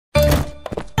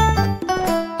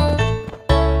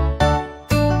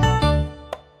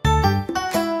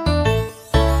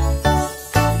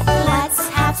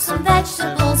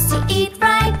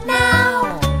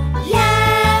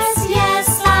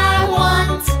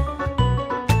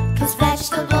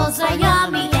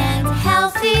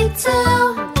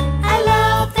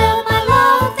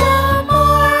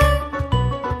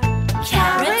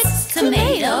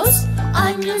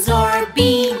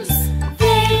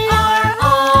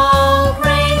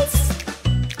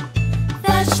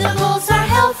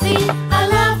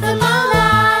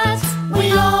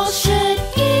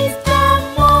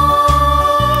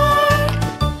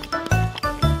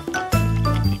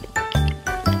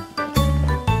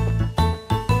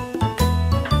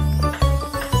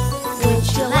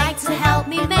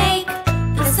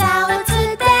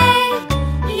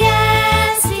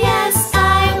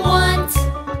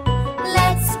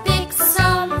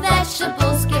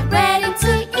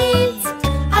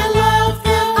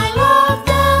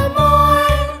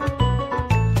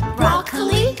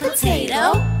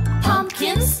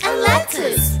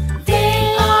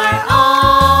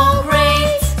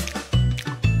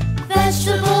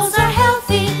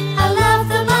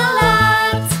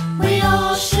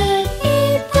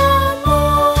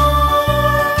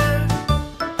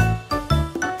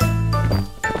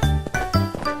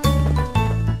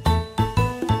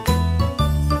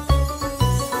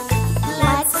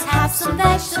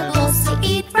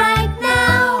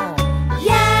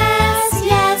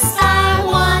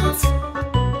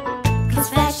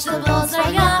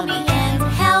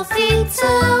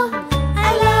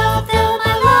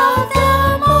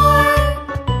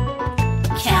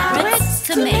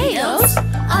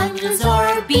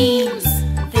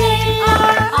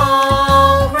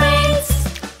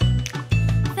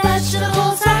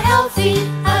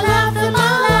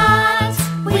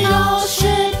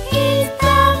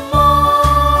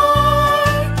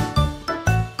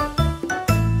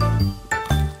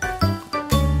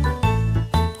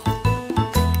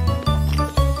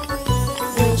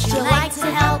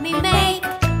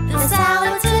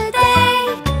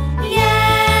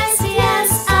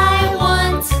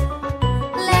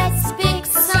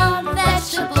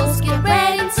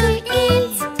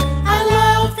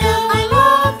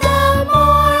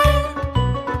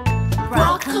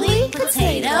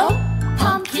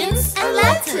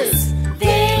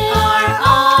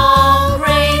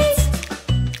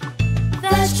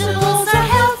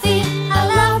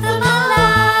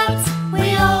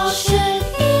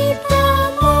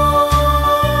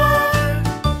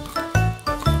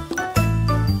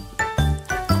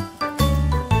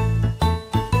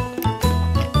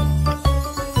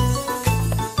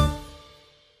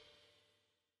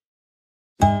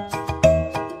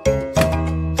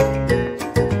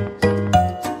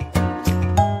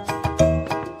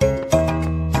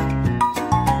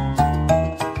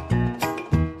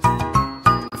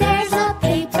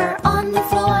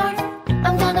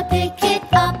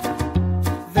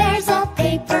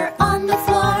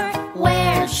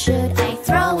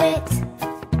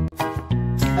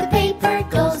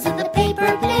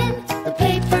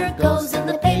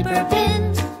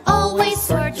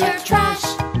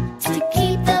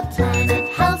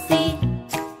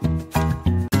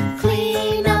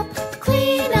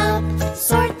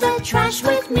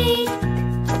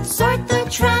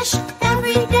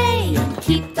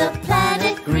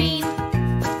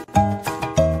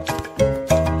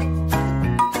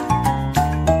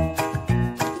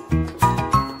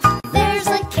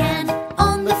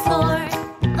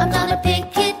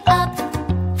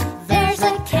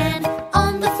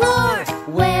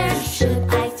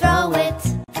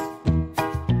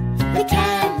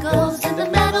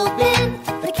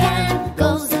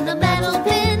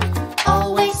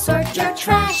sort your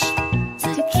trash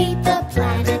to keep the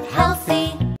planet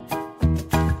healthy.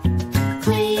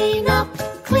 Clean up,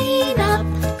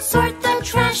 sort the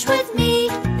trash with me.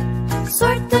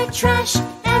 Sort the trash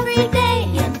every day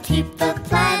and keep the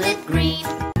planet green.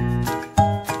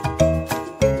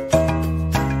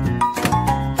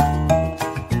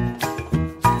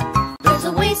 There's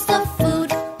a waste of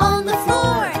food on the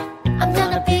floor. I'm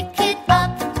gonna pick it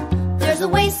up. There's a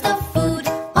waste of food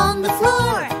on the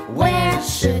floor. Where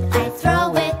should I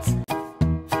throw it?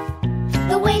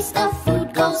 The waste of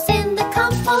food goes in the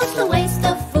compost. The waste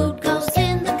of food goes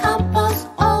in the compost.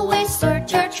 Always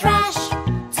sort your trash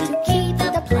to keep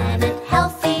the planet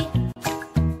healthy.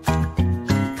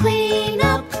 Clean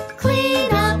up,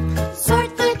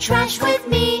 sort the trash with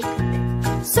me.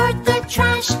 Sort the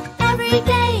trash every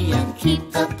day and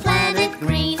keep the planet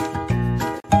green.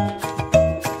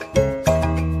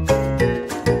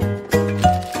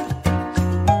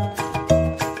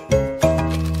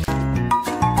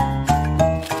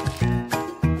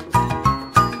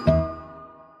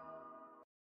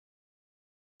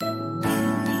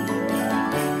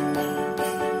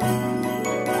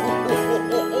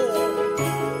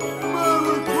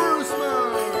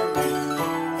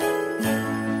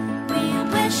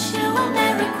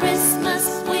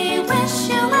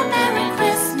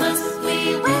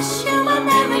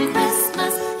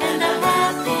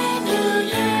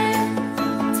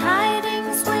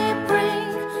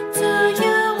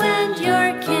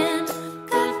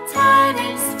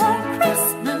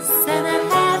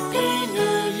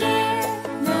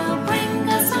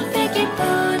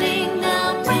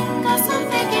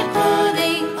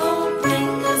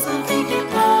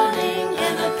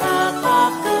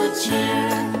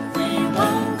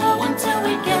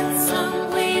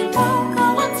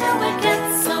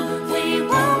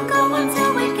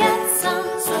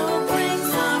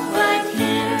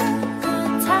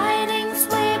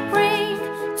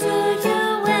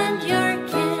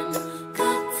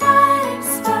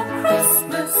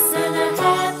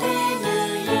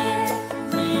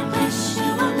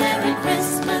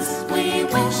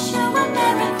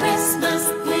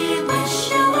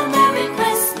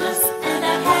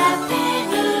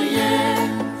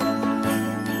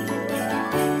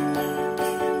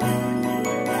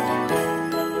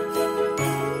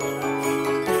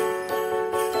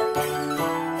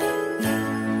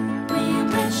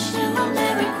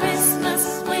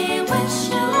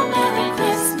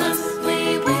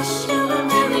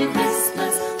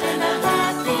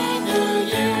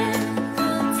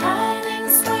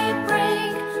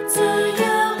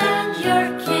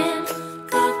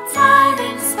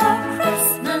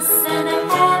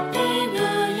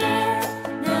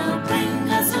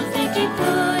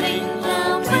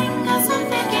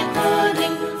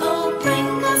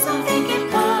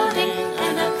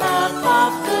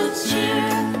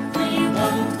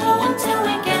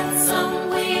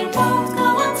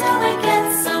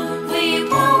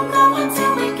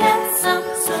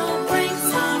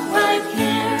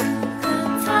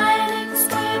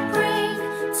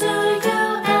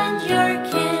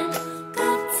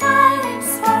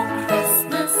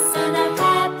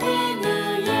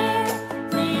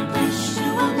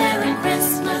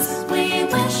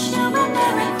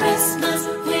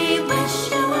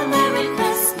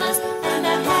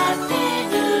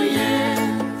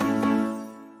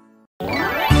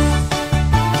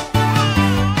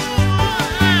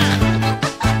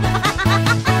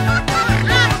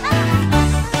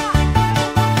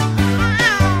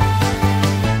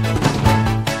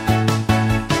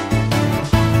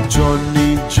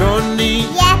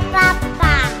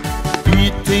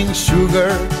 sugar?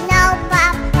 No,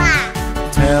 Papa.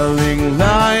 Telling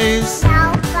lies?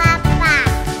 No, Papa.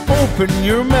 Open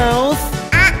your mouth.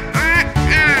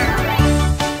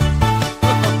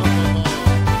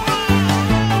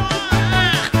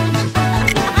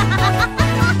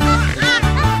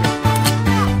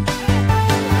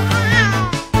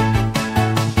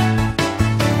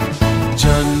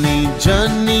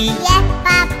 Johnny, Yes,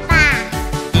 Papa.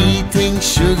 eating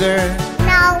sugar,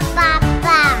 No,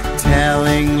 Papa.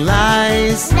 telling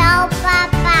lies. No,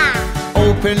 Papa.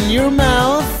 Open your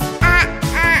mouth.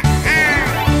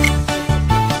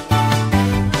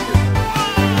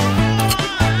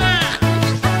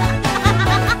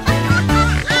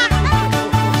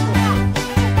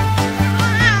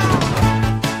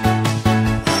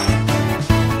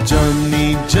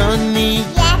 Johnny,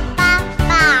 Yes,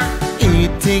 Papa.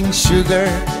 eating sugar,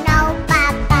 No,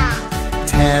 Papa.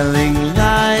 telling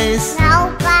lies.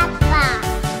 No, Papa.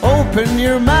 Open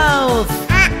your mouth.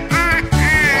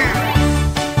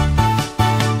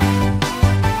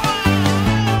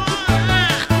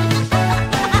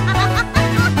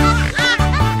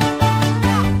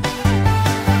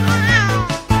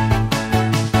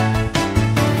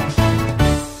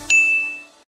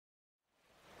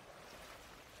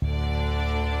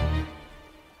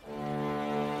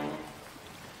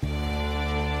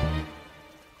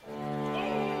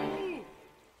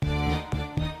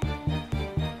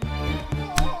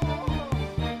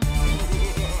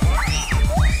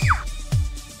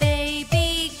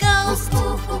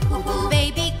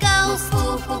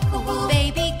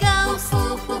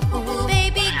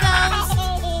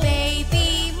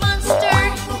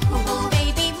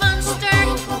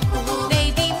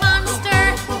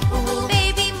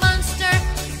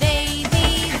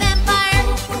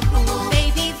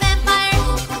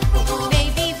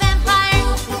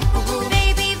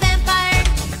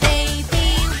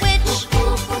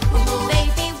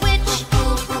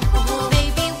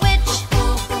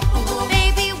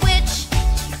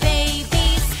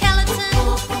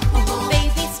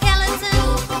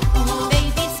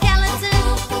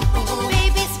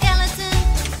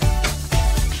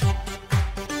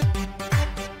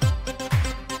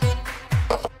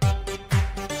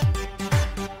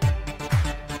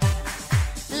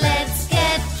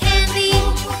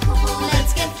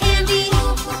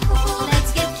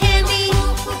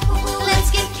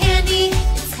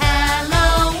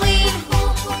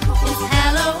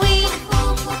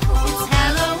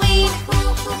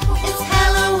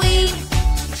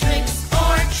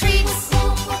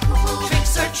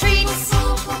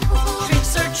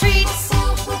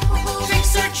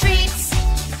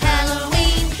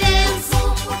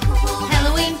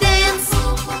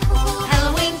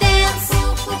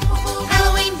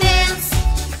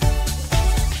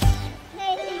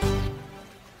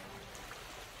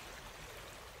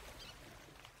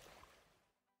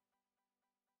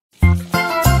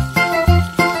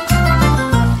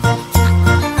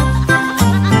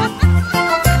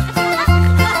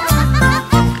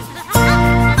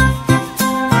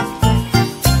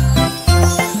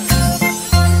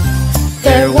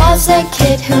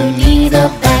 kid who need a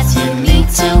bath, you need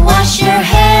to wash your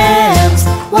hands.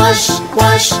 Wash,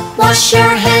 wash, wash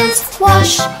your hands.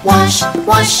 Wash, wash,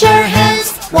 wash your hands.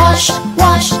 Wash,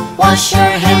 wash, wash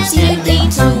your hands. You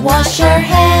need to wash your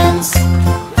hands.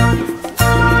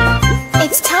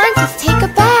 It's time to take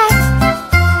a bath.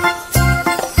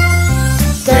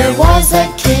 There was a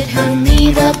kid who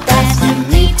need a bath. You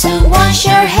need to wash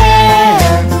your hair.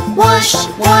 Wash,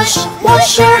 wash,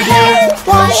 wash your hair.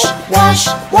 Wash, wash,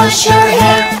 wash your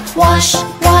hair. Wash,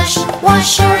 wash,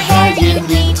 wash your hair. You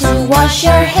need to wash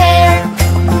your hair.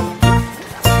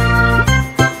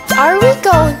 Are we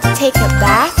going to take a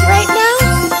bath right now?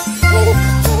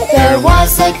 There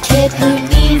was a kid who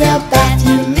need a bath.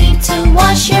 You need to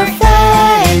wash your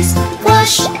face.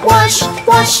 Wash, wash,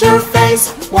 wash your face.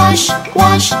 Wash,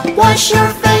 wash, wash your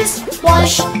face.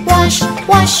 Wash, wash,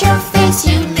 wash your face.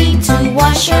 You need to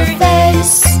wash your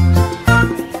face.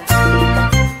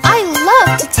 I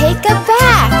love to take a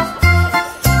bath.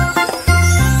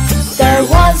 There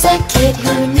was a kid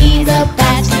who need a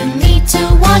bath. You need to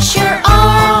wash your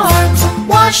arms.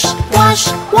 Wash, wash,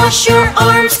 wash your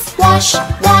arms. Wash,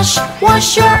 wash,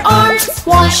 wash your arms.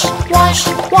 Wash, wash,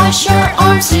 wash your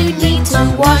arms. You need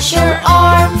to wash your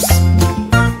arms.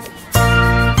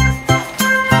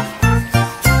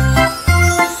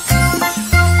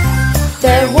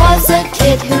 There was a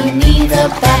kid who need a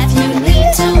bath. You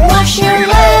need to wash your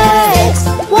legs.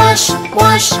 Wash,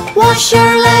 wash, wash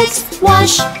your legs.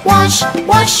 Wash, wash,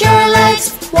 wash your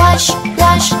legs. Wash,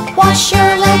 wash, wash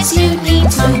your legs. You need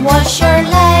to wash your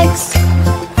legs.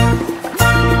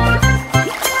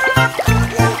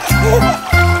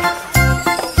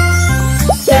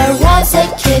 There was a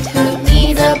kid who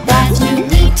need a bath. You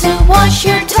need to wash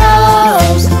your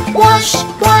toes. Wash,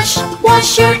 wash,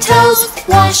 wash your toes.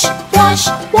 Wash, wash,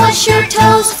 wash your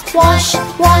toes. Wash,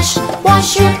 wash,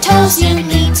 wash your toes. You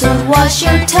need to wash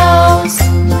your toes.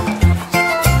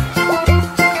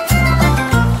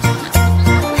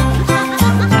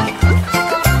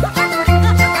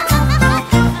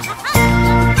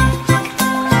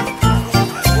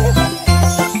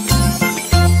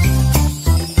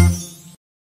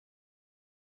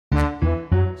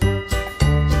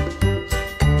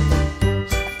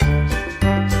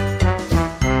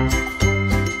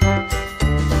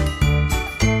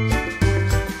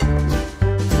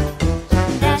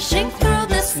 Dashing through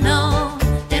the snow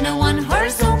in a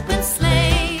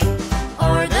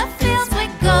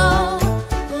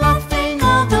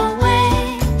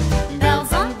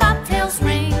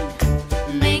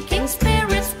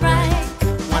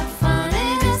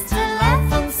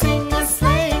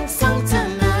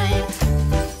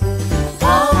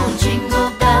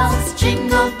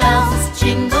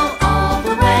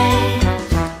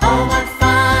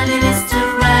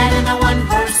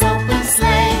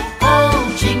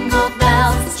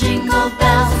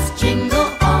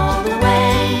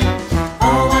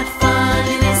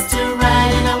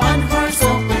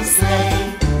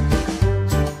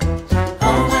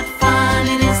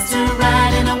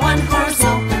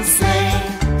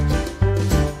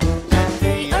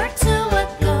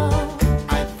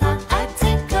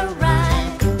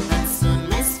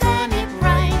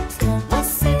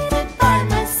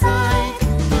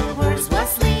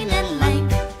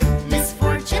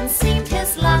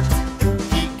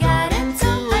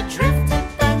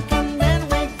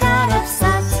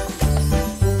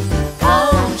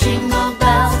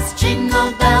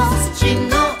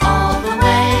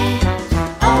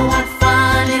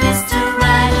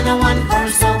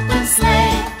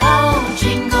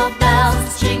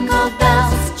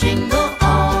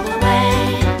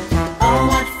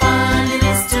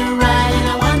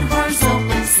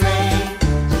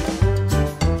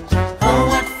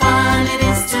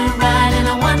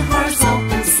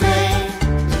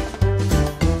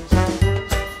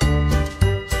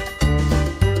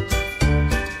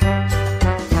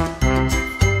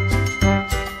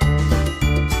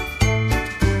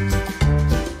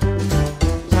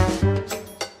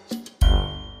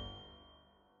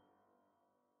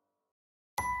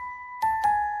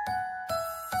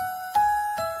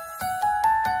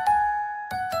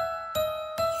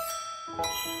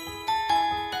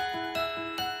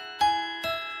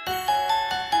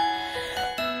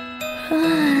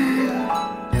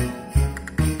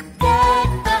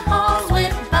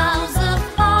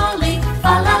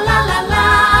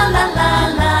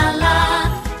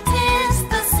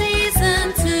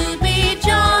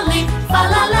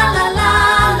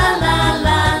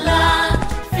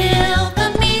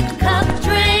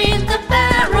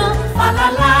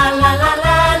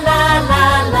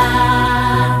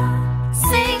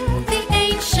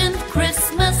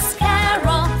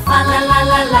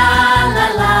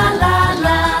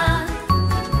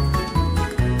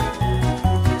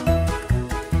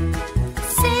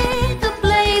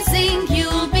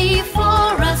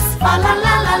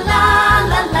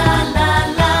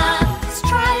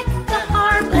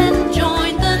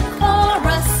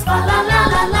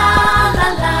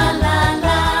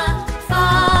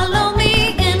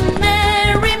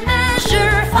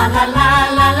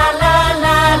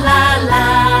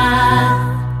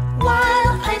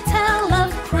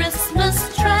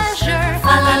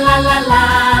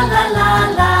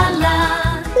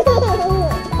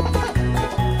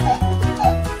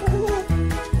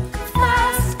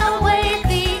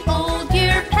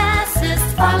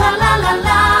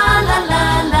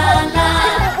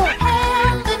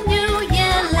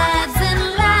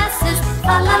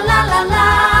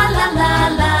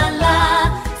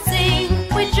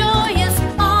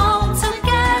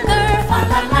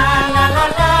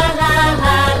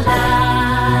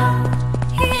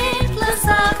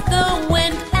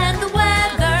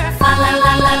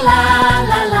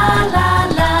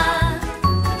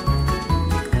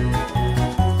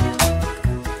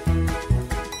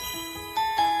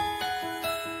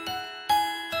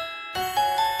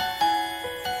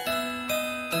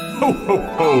ho,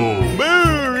 ho!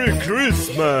 Merry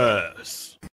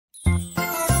Christmas!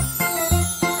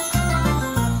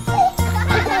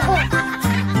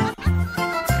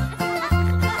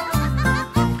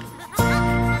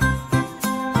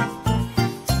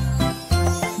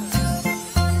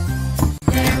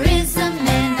 There is a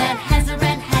man that has a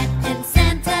red hat, and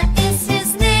Santa is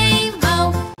his name.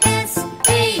 Oh,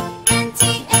 S-A-N-T-A,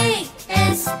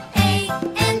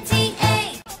 S-A-N-T-A,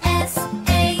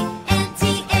 S-A-N-T-A,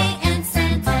 and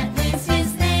Santa is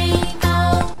his name.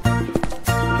 Oh.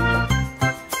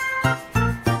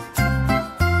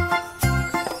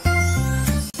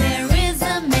 There is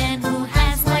a man who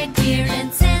has white beard,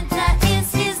 and Santa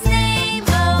is his name.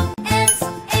 Oh,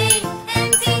 S-A-N-T-A,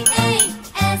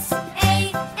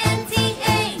 S-A-N-T-A,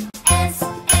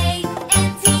 S-A-N-T-A,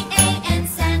 and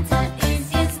Santa is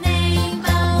his name.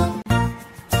 Oh.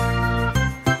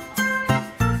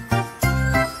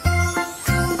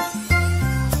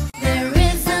 There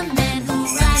is a man who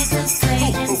rides a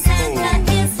sleigh, and Santa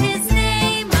is his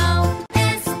name. Oh,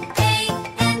 S-A-N-T-A,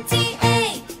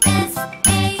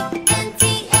 S-A-N-T-A,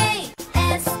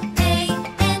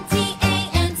 S-A-N-T-A,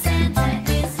 and Santa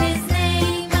is his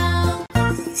name. Oh.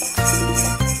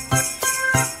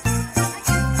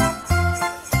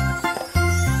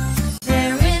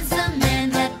 There is a man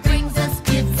that brings us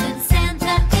gifts, and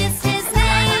Santa is his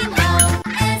name. Oh,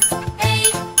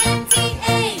 S-A-N-T-A,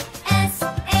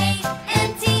 S-A-N-T-A,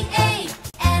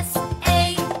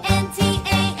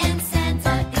 S-A-N-T-A, and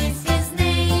Santa is his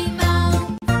name.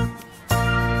 Oh.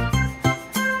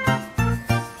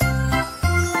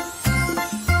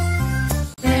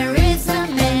 There is a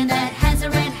man that has a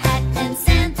red hat, and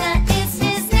Santa is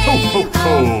his name. Ho, ho, ho.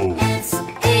 Oh,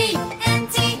 S-A-N-T-A,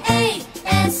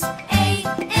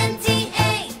 S-A-N-T-A,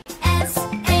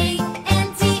 S-A-N-T-A,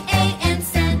 and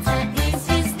Santa is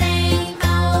his name.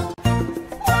 Oh.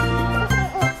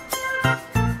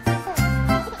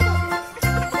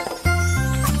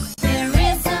 There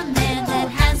is a man that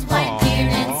has white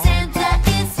beard, and Santa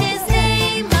is his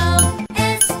name. Oh,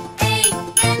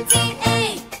 S-A-N-T-A,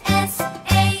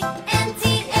 S-A-N-T-A,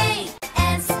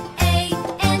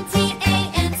 S-A-N-T-A,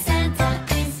 and Santa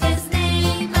is his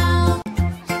name. Oh.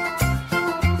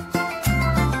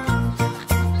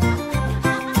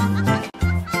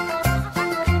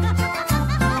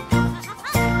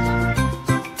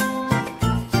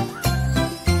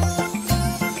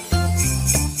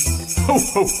 Ho,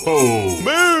 ho, ho!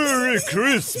 Merry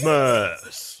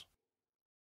Christmas!